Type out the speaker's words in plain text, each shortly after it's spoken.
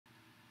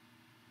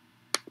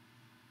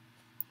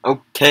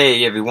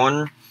Okay,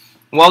 everyone,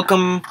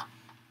 welcome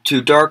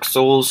to Dark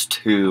Souls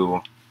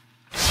 2.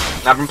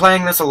 I've been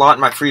playing this a lot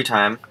in my free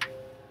time.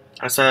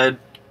 I said,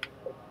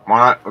 why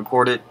not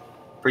record it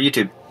for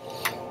YouTube?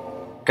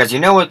 Because you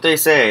know what they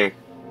say,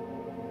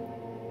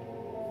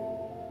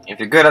 if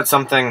you're good at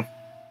something,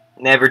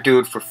 never do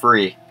it for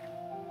free.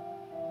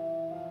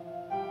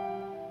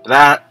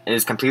 That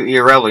is completely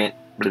irrelevant,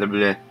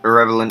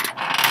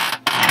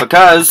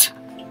 because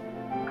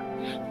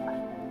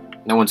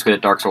no one's good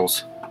at Dark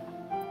Souls.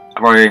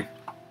 I've already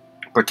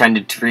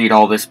pretended to read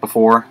all this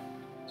before,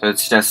 so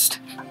it's just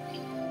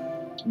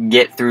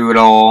get through it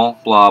all,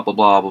 blah blah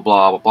blah blah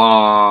blah blah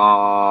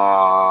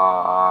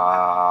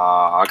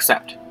blah,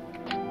 accept.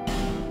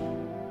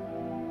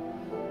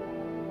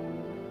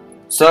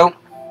 So,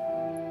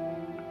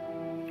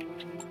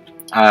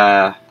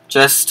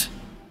 just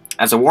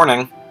as a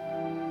warning,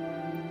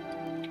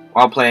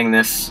 while playing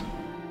this,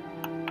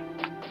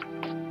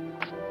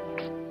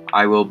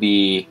 I will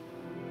be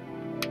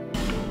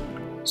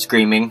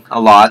screaming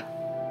a lot.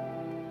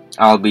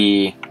 I'll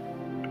be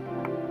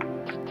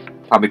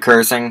probably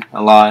cursing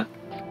a lot.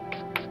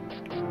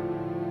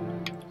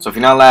 So if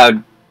you're not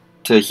allowed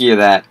to hear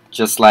that,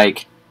 just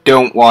like,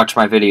 don't watch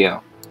my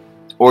video.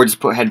 Or just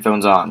put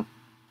headphones on.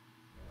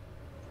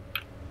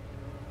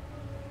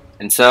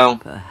 And so...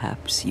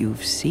 Perhaps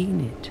you've seen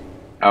it.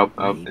 Oh,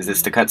 is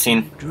this the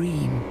cutscene?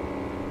 Dream.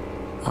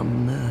 A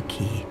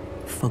murky,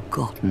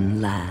 forgotten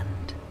land.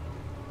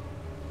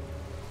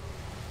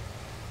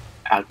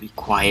 I'll be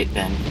quiet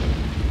then.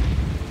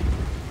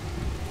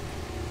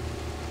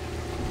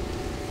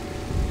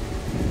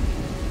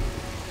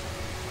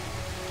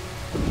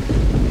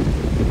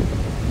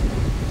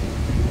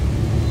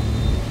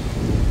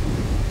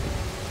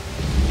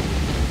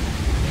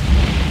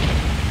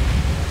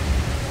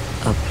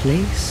 A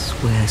place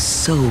where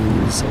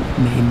souls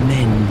may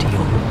mend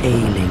your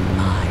ailing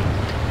mind.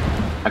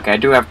 Okay,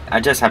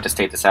 I just have to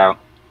state this out.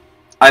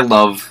 I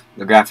love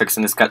the graphics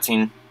in this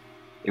cutscene.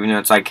 Even though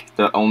it's like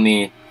the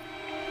only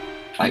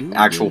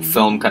actual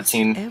film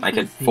cutscene, like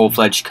a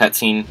full-fledged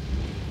cutscene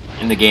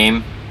in the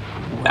game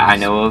that I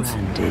know of.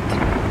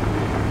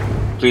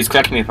 Please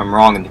correct me if I'm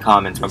wrong in the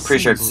comments, but I'm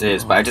pretty sure this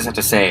is, but I just have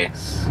to say,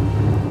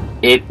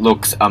 it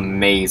looks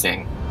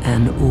amazing.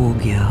 An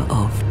augur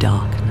of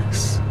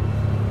darkness.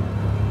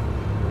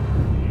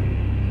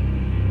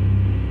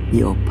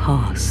 Your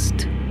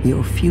past,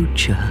 your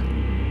future,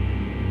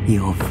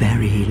 your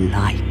very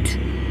light.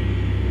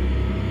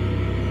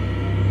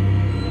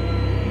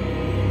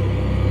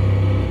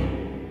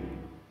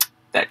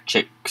 That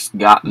chick's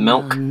got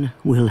milk. None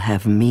will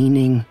have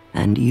meaning,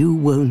 and you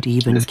won't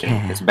even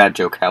care. It's a bad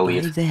joke, I'll By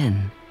leave.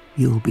 then,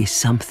 you'll be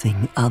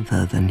something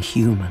other than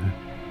human.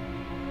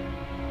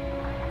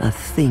 A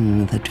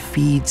thing that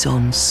feeds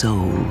on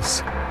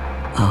souls,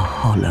 a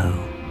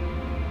hollow.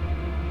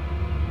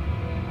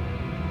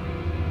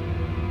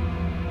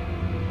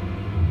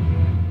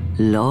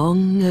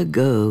 Long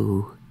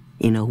ago,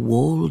 in a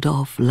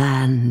walled-off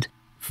land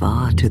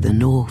far to the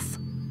north,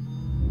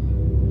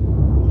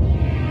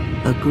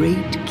 a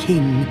great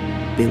king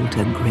built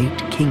a great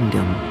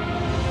kingdom.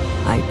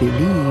 I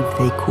believe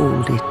they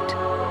called it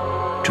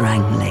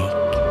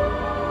Drangleic.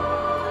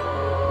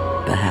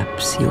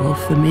 Perhaps you're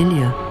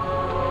familiar?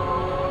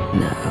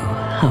 No,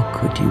 how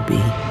could you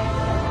be?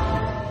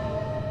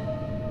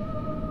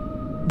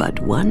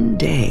 But one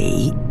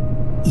day,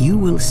 you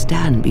will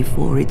stand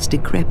before its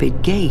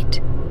decrepit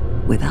gate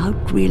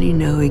without really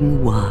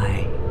knowing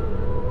why.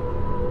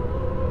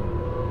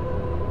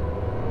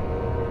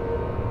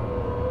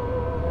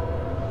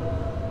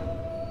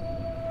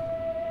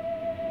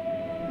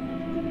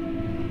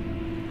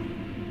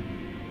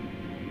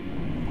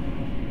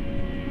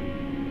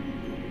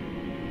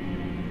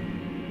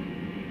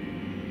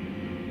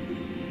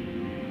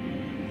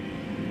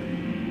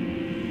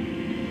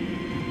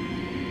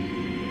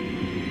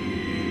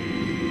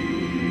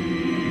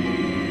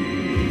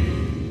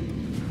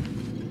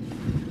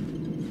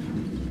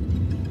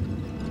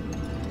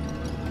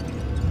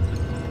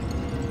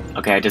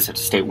 Okay, I just have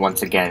to state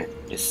once again,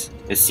 this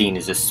scene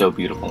is just so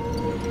beautiful.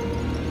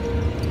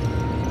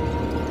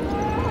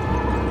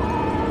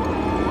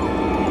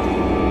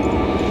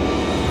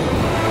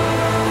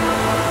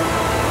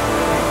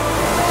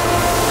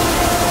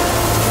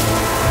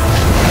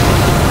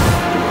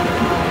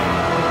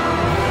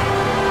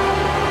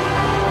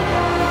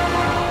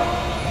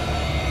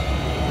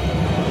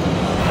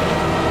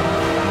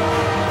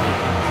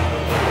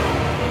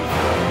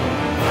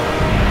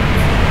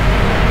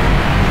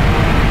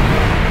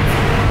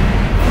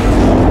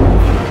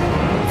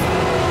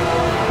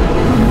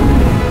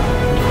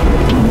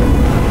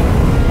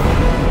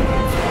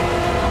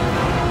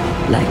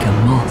 Like a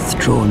moth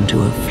drawn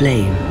to a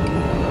flame.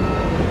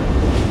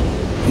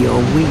 Your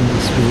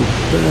wings will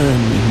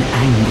burn in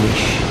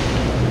anguish.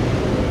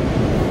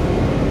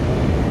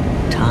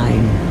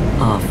 Time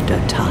after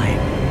time.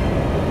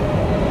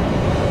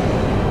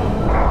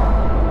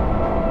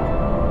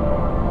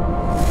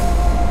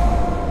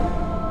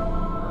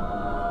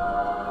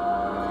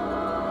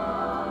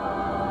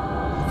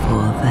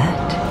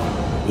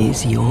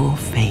 is your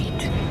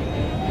fate.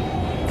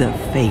 The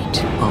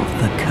fate of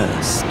the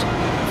cursed.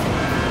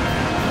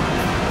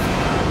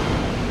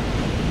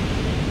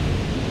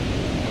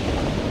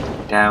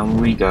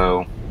 Down we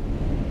go.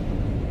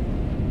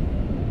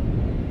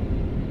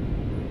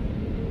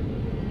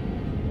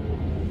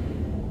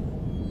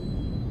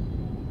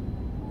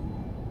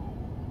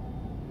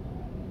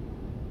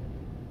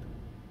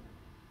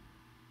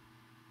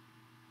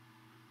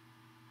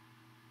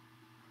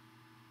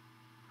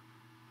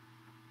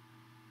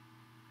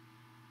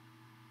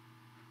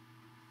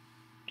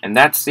 And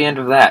that's the end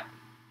of that.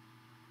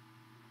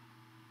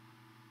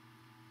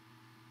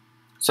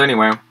 So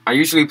anyway, I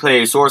usually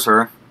play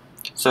Sorcerer.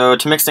 So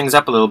to mix things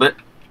up a little bit,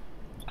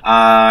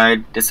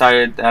 I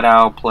decided that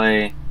I'll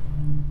play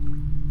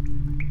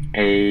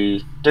a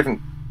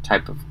different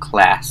type of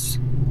class.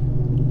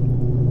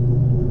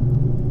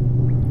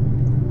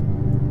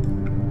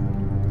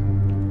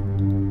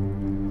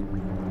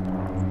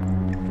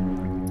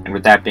 And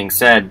with that being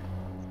said,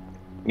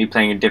 me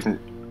playing a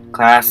different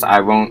class, I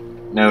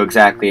won't know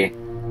exactly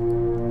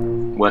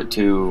what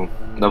to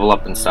level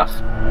up and stuff.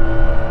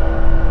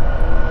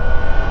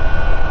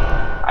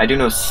 I do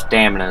know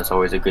stamina is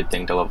always a good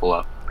thing to level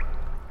up.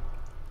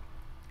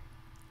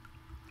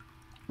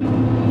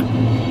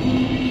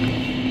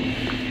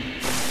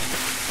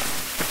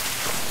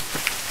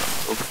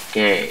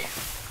 Okay.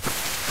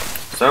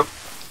 So,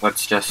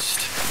 let's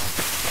just...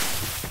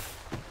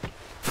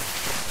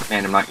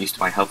 Man, I'm not used to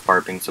my health bar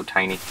being so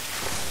tiny.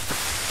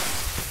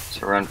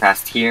 So run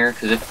past here,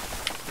 because if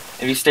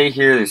you stay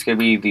here, there's gonna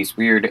be these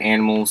weird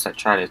animals that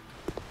try to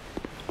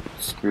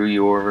screw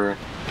you over.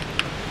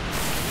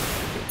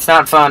 It's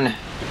not fun.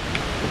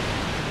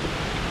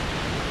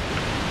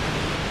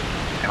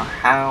 Now,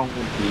 how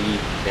would we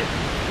get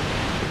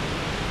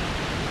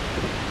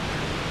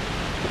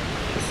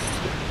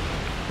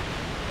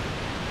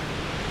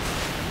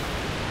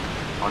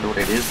I wonder what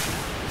it is.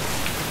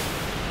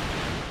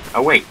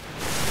 Oh wait.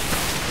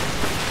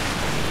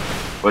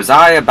 Was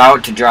I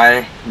about to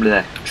try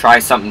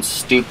something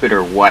stupid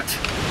or what?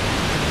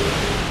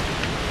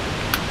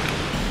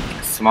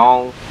 A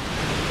small,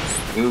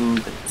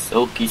 smooth, and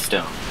silky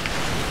stone.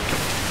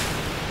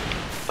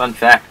 Fun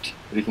fact,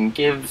 we can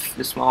give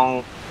the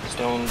small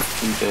stones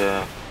to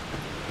the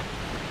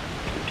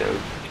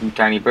two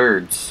tiny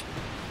birds.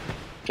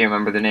 Can't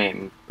remember the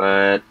name,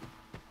 but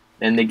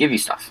then they give you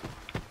stuff.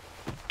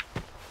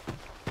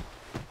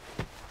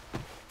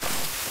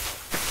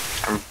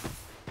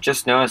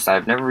 Just noticed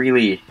I've never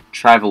really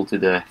traveled to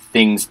the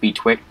things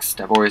betwixt.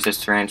 I've always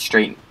just ran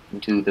straight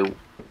into the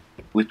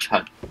witch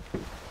hut.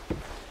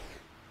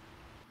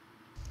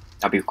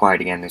 I'll be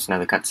quiet again, there's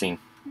another cutscene.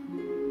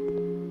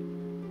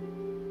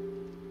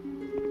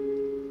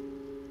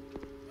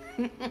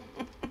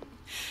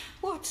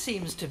 What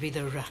seems to be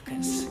the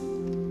ruckus?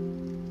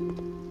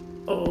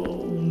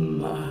 Oh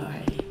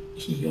my,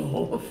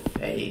 your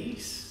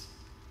face.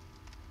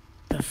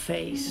 The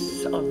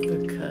face of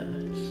the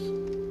curse.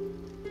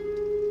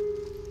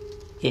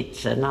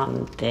 It's an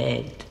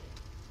undead.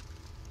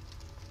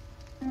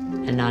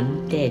 An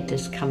undead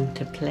has come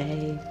to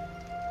play.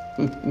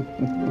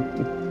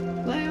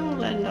 They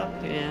all end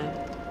up here.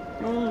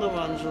 All the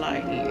ones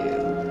like you.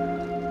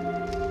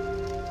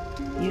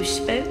 You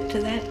spoke to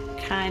that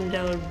kind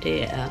old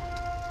dear,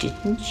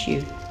 didn't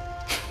you?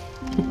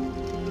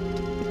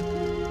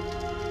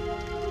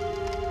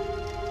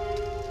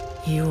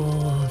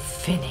 You're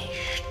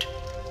finished.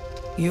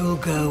 You'll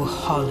go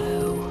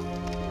hollow.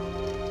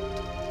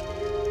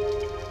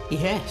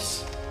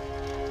 Yes,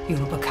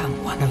 you'll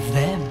become one of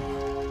them.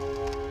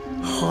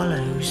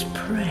 Hollows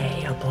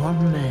prey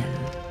upon men,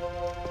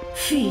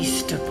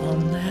 feast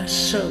upon their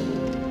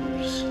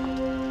souls.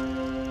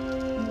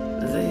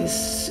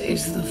 This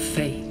is the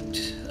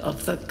fate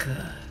of the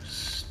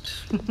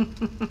cursed.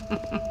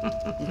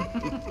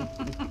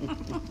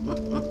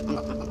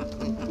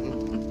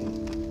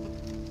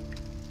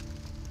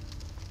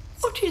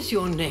 What is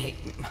your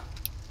name?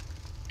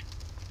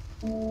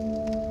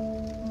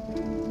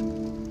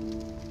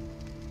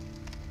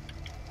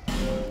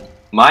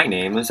 My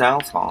name is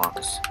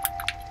Alphonse.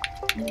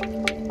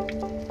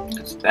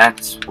 'Cause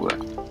that's what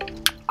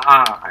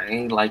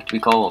I like to be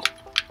called.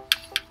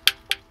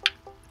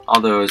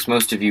 Although, as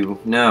most of you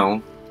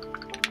know,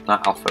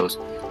 not Alphonse,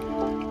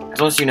 as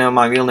most of you know,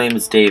 my real name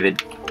is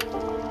David.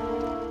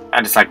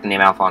 I just like the name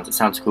Alphonse, it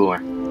sounds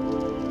cooler.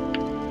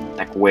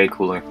 Like, way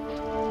cooler.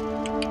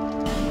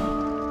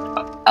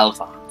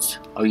 Alphonse,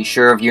 are you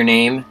sure of your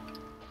name?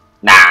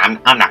 Nah,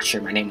 I'm not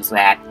sure my name is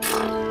that.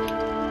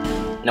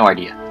 No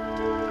idea.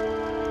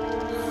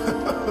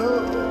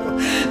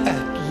 At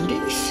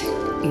least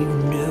you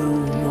know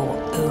your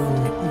own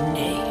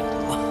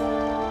name.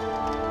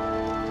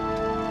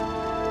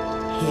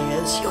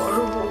 Here's your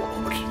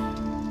reward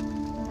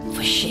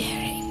for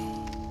sharing.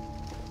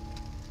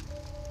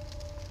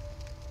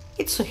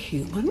 It's a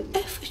human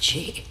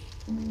effigy.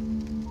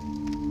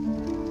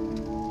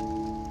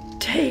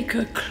 Take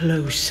a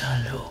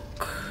closer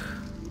look.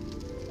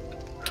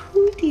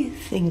 Who do you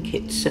think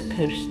it's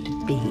supposed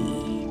to be?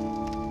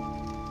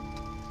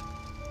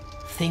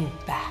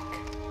 think back,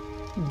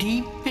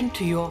 deep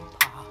into your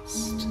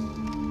past.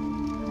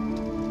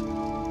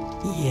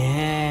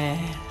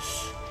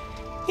 Yes,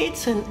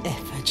 it's an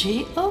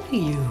effigy of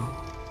you.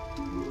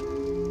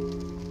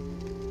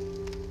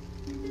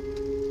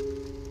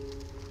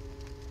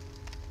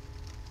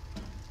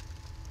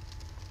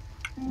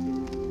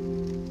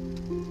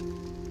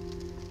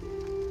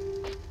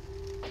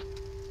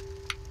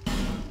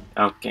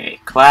 Okay,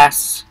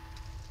 class.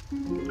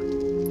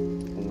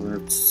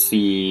 Let's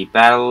see.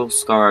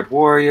 Battle-scarred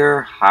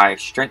warrior, high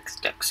strength,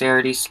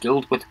 dexterity,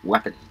 skilled with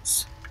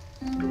weapons.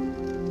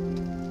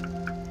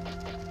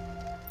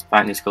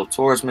 Finely skilled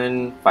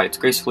swordsman, fights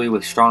gracefully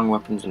with strong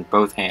weapons in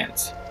both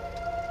hands.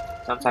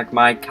 Sounds like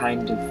my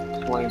kind of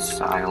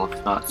playstyle,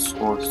 if not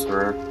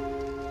sorcerer.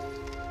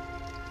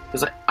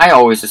 Because I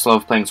always just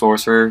love playing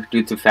sorcerer,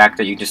 due to the fact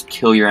that you just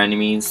kill your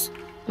enemies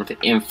with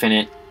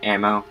infinite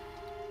ammo.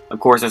 Of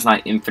course, it's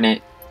not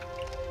infinite,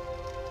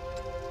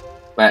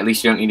 but at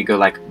least you don't need to go,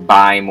 like,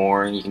 buy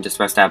more. You can just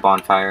rest at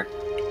bonfire.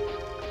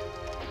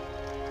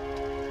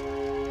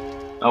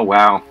 Oh,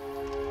 wow.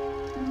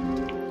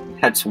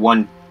 That's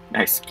one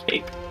nice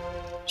cake.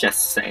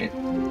 Just saying.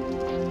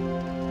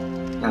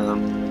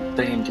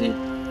 Bandit.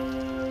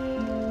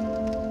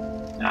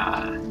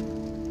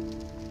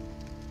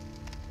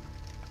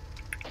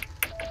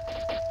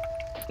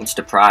 It's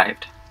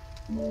deprived.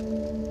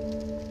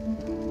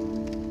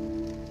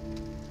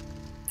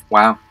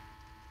 Wow.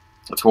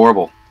 That's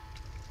horrible.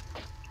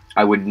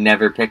 I would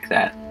never pick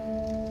that.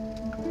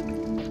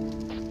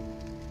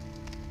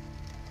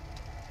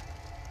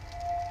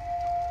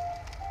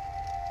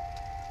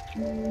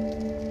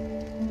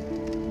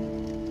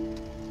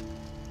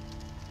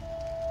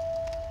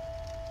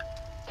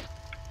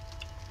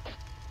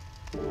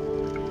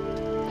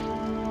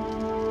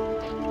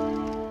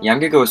 Yeah, I'm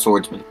gonna go with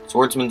Swordsman.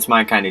 Swordsman's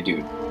my kind of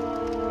dude.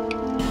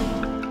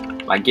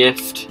 My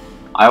gift,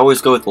 I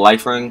always go with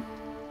Life Ring,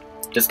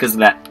 just because of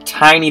that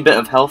tiny bit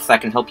of health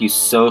that can help you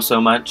so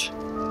much.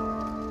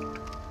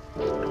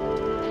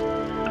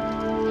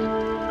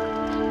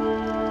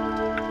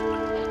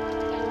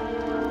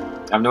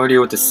 I have no idea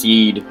what the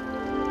seed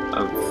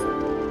of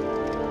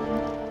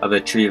the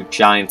Tree of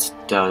Giants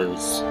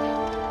does.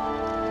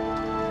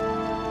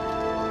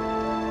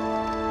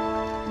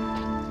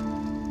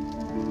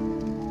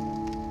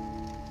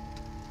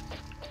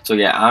 So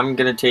yeah, I'm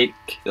gonna take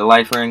the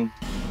Life Ring.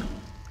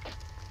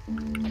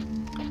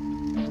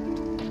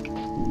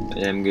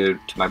 And go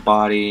to my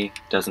body.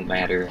 Doesn't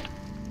matter,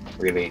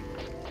 really.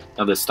 None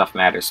of this stuff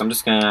matters. So I'm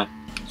just gonna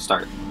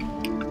start.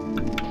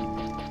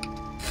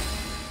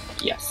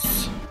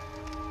 Yes.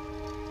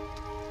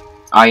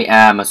 I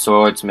am a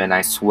swordsman,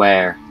 I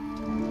swear.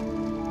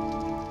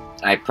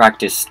 I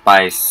practiced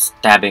by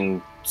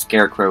stabbing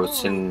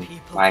scarecrows in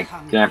my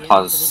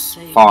grandpa's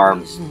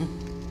farm.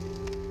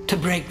 To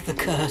break the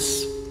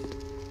curse.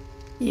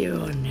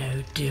 You're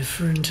no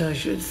different, I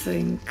should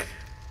think.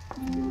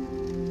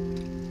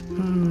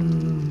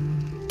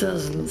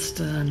 Doesn't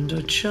stand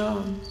a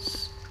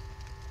chance.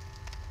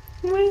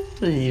 Well,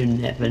 you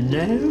never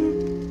know.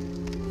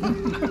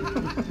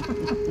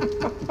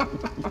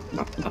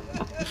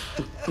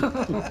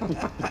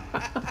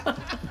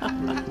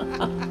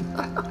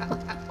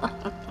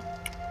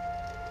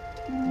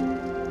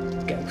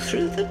 Go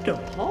through the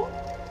door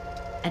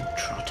and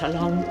trot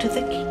along to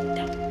the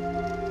kingdom.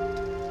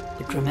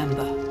 But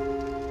remember,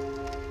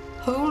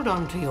 hold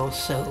on to your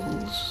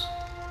souls.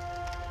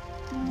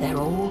 They're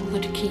all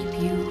that keep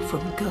you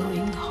from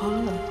going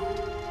hollow.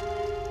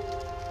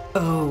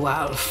 Oh,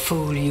 I'll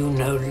fool you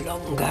no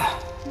longer.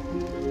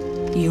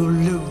 You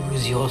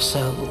lose your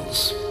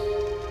souls.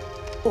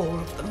 All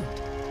of them.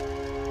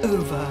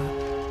 Over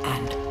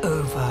and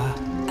over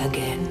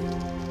again.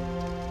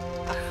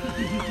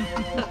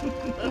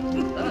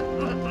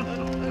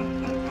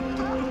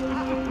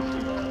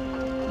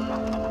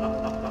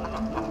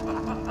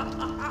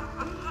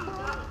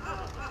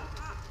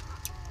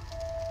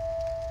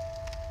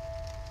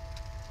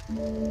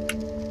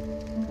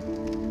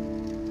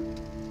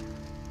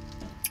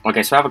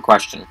 Okay, so I have a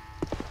question.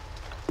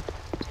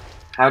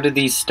 How do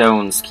these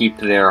stones keep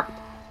their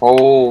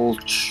whole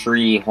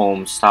tree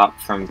home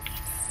stopped from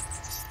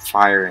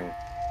firing?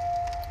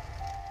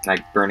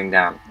 Like, burning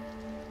down.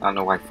 I don't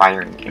know why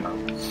firing came out.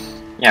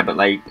 Yeah, but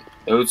like,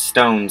 those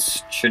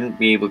stones shouldn't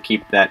be able to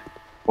keep that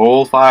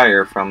whole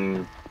fire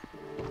from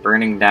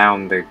burning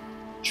down the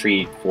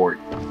tree fort.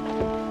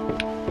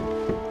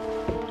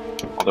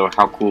 Although,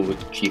 how cool with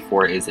the tree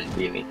fort is it,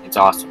 really? It's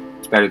awesome.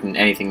 It's better than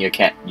anything your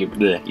dad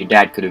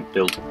could have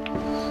built.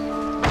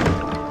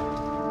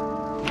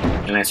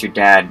 Unless your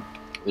dad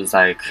was,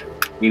 like,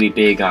 really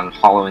big on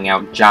hollowing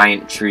out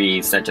giant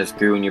trees that just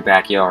grew in your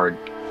backyard.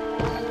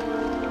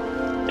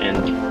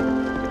 And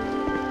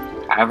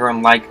however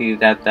unlikely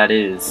that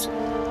is,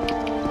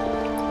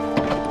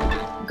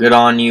 good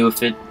on you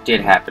if it did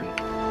happen.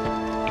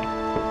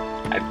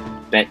 I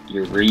bet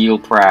you're real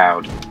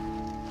proud.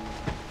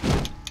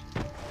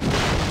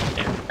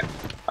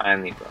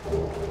 Finally, bro.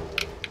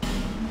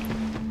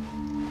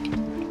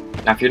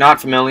 Now, if you're not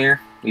familiar,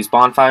 these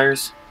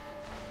bonfires,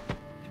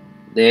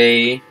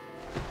 they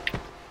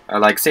are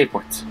like save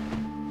points.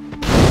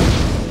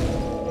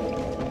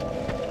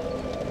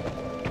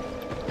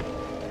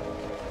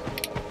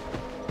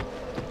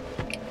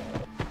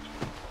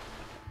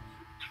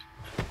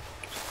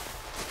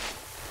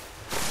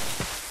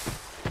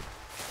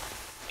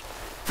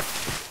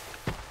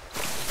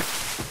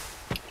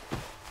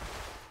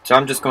 So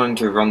I'm just going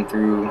to run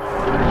through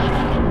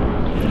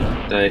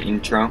the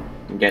intro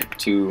and get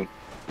to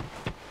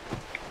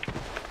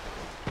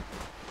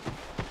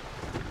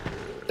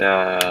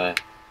the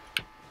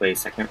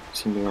place. I can't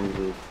seem to remember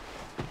the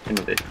name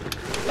of it.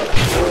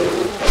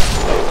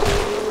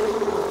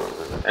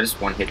 I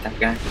just one hit that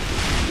guy.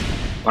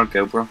 Let it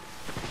go, bro.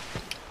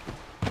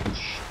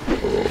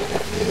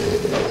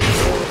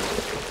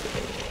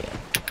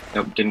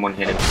 Nope, didn't one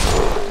hit him.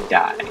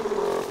 Die.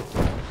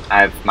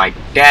 I have my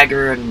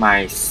dagger and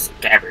my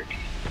scabbard.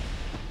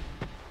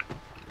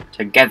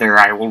 Together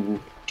I will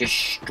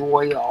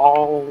destroy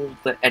all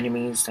the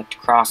enemies that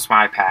cross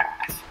my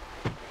path.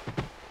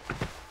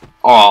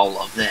 All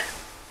of them.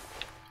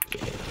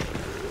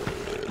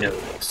 No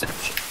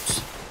exceptions.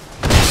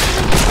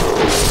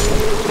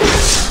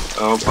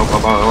 Oh.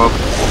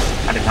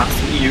 I did not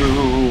see you.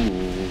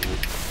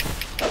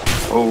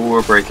 Oh,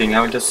 we're breaking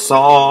out into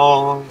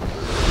song.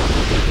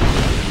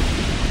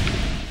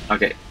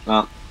 Okay,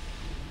 well.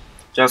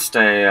 Just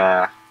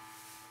a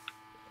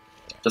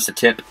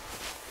tip.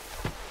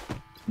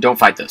 Don't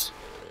fight those.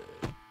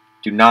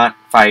 Do not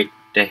fight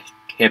the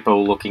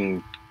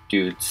hippo-looking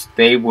dudes.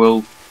 They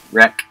will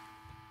wreck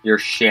your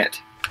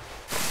shit.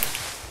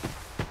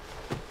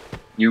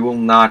 You will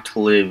not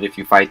live if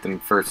you fight them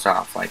first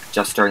off, like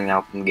just starting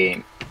out in the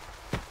game.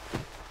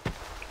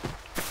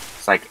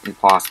 It's like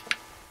impossible.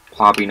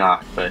 Probably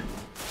not, but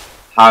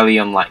highly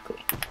unlikely.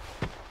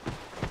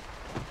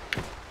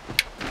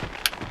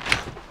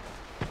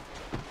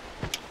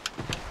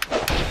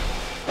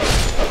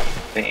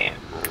 Bam.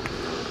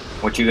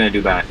 What you gonna do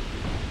about it?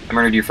 I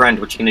murdered your friend.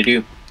 What you gonna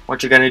do?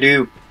 What you gonna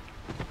do?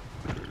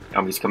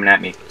 Oh, he's coming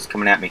at me. He's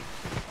coming at me.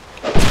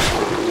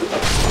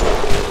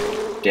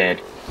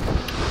 Dead.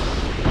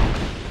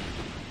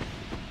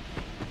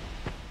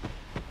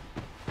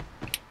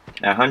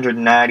 Now,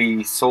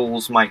 190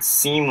 souls might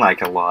seem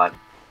like a lot,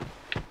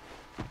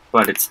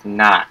 but it's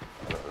not.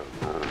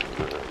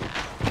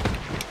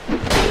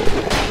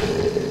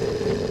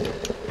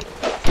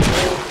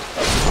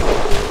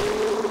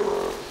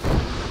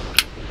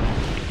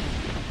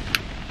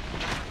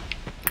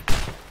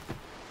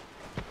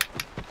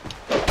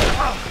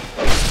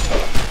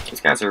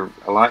 These guys are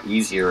a lot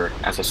easier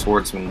as a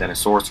swordsman than a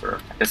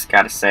sorcerer, I just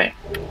gotta say.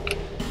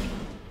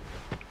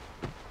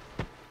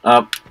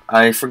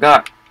 I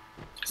forgot.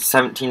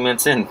 17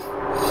 minutes in.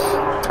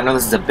 I know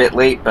this is a bit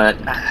late, but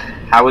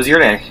how was your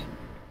day?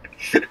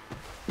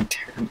 I'm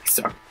terribly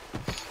sorry.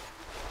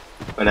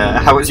 But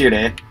how was your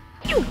day?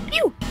 You,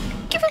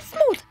 give us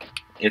smooth.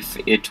 If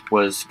it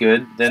was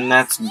good, then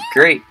that's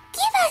great.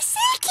 Give us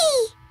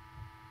silky.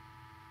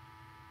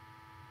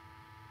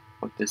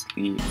 What does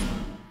the...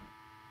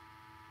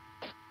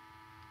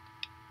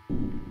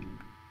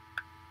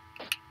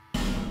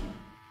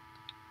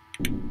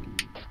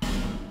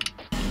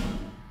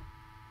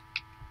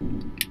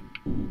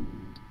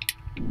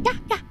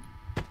 Yeah.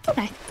 So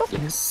nice.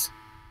 Yes.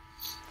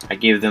 I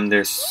give them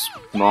their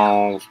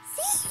small,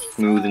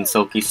 smooth and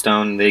silky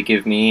stone. They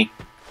give me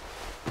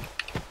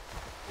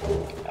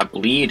a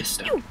bleed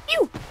stone.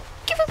 You,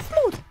 give us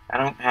smooth. I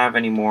don't have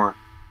any more.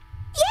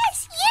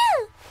 Yes,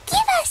 you,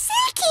 give us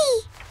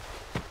silky.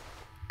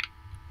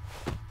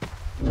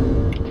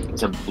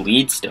 It's a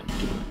bleed stone,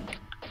 dude.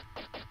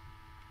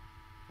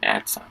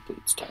 That's not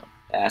bleed stone.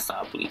 That's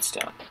not bleed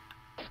stone.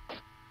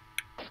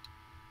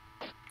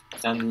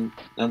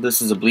 Now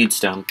this is a bleed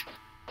stone.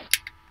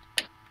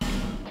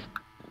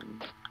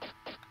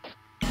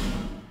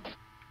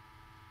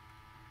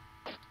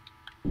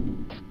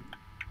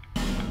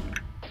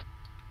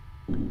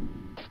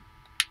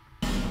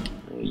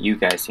 You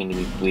guys seem to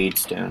be bleed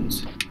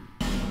stones.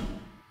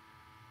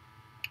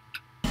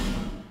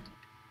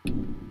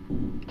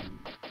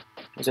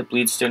 What does a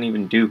bleed stone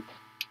even do?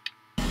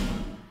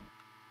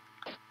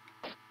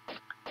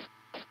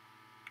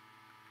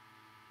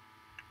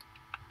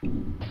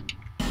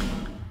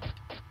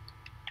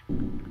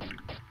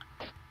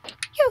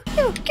 You,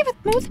 give us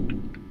smooth.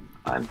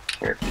 I'm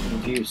terribly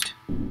confused.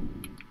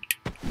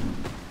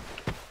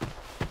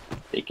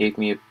 They gave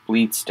me a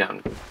bleed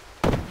stone.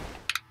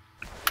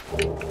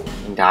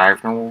 And I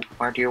have no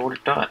idea what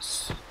it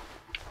does.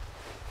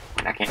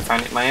 And I can't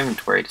find it in my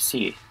inventory to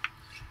see.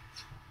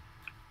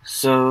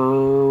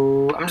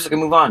 So I'm just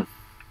gonna move on.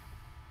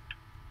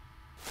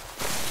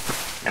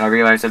 And I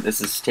realize that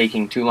this is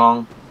taking too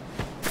long.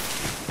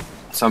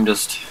 So I'm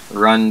just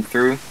run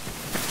through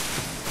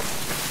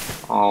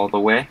all the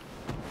way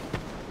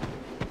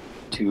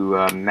to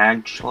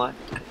Majlek,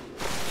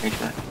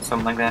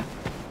 something like that.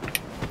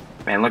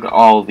 Man, look at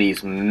all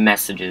these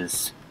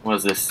messages. What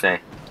does this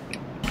say?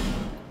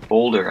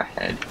 Boulder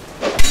ahead.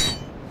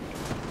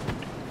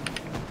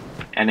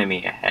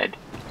 Enemy ahead.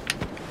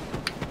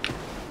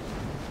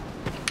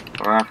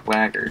 Rough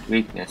laggard.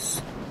 Weakness.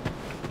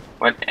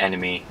 What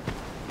enemy?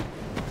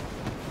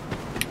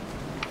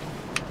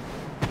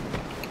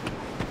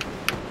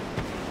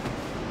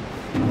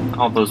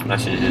 All those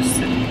messages,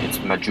 it's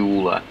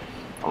Majula.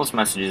 All those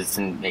messages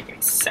didn't make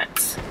any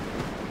sense.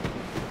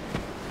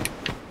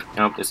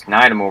 Nope, there's an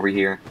item over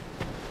here.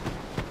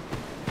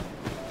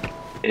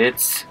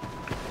 It's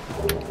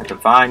a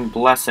divine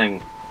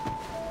blessing.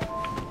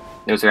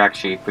 Those are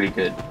actually pretty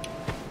good.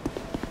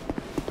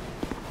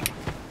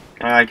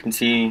 I can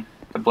see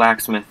the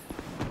blacksmith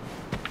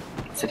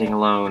sitting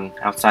alone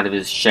outside of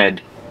his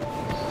shed,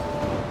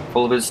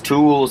 full of his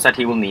tools that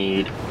he will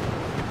need.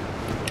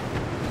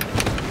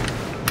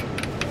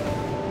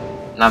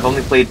 And I've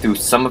only played through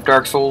some of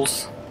Dark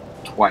Souls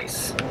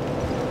twice.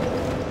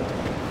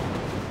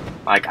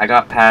 Like, I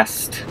got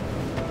past,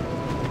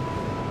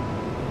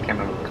 I can't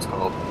remember what it's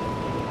called,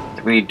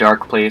 the really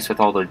dark place with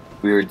all the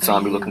weird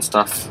zombie looking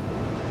stuff.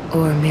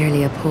 Or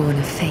merely a pawn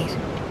of fate?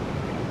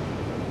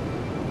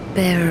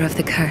 Bearer of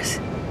the curse,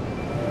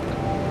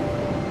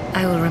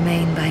 I will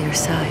remain by your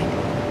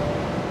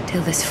side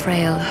till this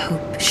frail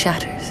hope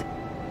shatters.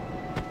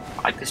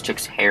 I like this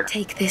chick's hair.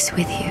 Take this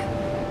with you.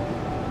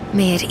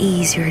 May it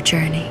ease your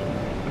journey.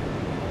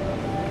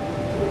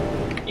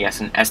 Yes,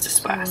 an Estus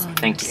flask.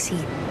 Thank you.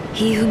 See,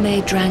 he who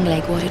made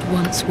Drangleic what it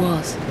once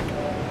was.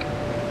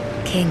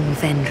 King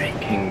Vendrick.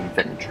 King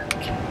Vendrick.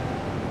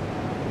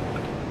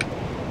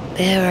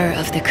 Bearer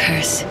of the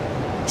curse,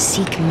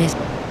 seek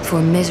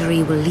for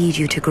misery will lead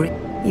you to grief.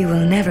 You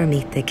will never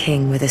meet the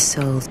king with a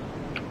soul.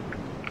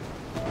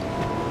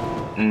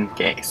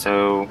 Okay,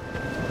 so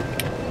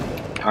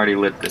I already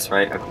lit this,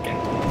 right? Okay.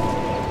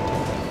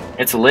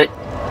 It's lit.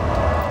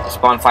 This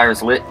bonfire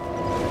is lit.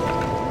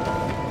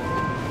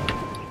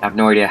 I have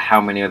no idea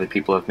how many other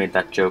people have made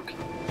that joke.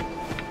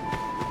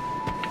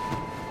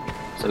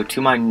 So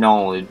to my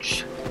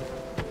knowledge,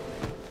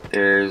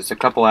 there's a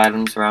couple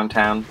items around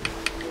town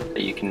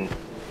that you can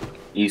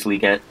easily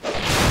get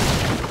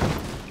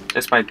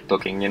just by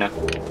looking, you know.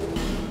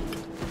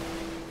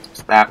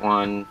 It's that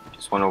one,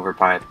 just one over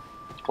by the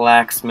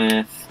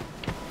blacksmith,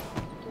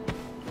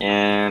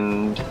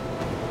 and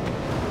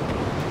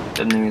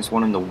then there's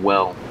one in the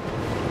well.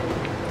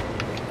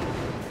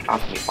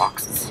 Alchemy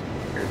boxes.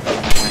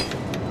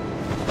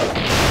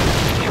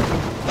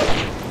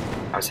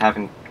 I was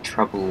having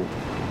trouble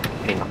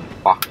hitting a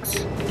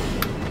box.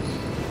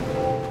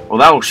 Well,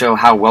 that will show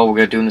how well we're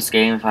gonna do in this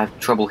game if I have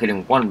trouble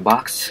hitting one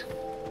box.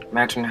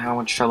 Imagine how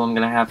much trouble I'm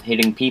gonna have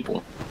hitting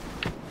people.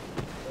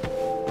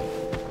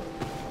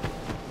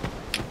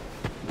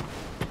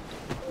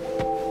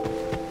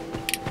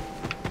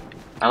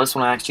 Now this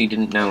one I actually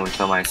didn't know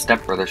until my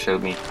stepbrother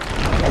showed me.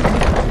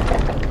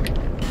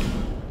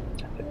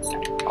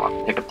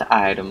 I'll pick up the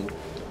item.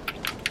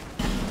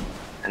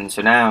 And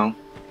so now,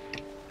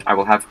 I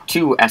will have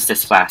 2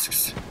 Estus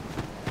flasks,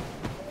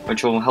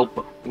 which will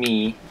help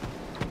me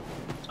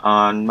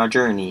on my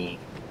journey.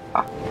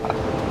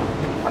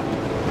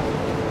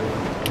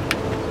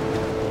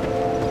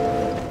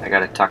 I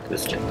gotta talk to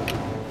this chick.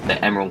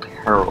 The Emerald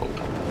Herald.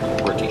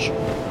 British.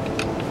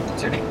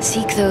 What's her name?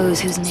 Seek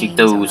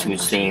those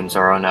whose names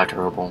are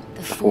unutterable,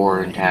 the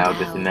four endowed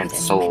with immense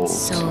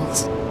souls.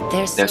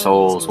 Their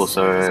souls will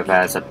serve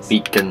as a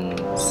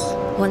beacons.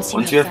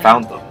 Once you have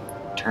found them,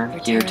 return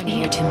here to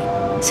me,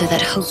 so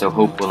that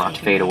hope will not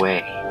fade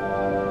away.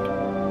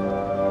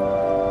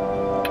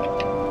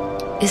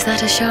 Is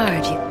that a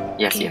shard?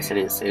 Yes, it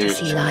is. It is.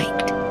 He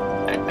liked.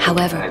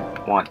 However,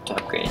 I want to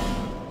upgrade.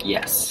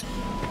 Yes.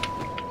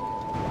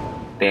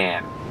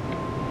 Bam.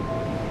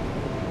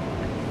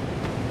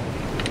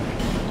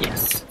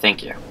 Yes,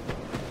 thank you.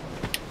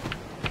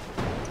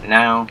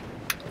 Now,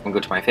 I'm gonna go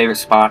to my favorite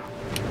spot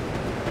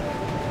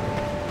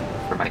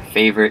for my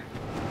favorite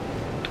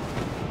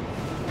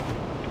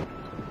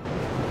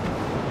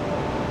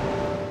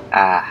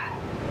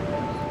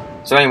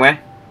So anyway,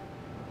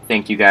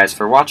 thank you guys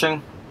for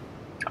watching.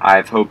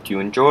 I've hoped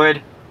you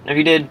enjoyed. And if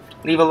you did,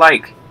 leave a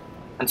like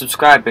and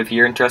subscribe if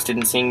you're interested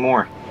in seeing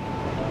more.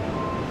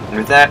 And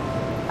with that,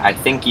 I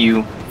thank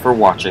you for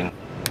watching.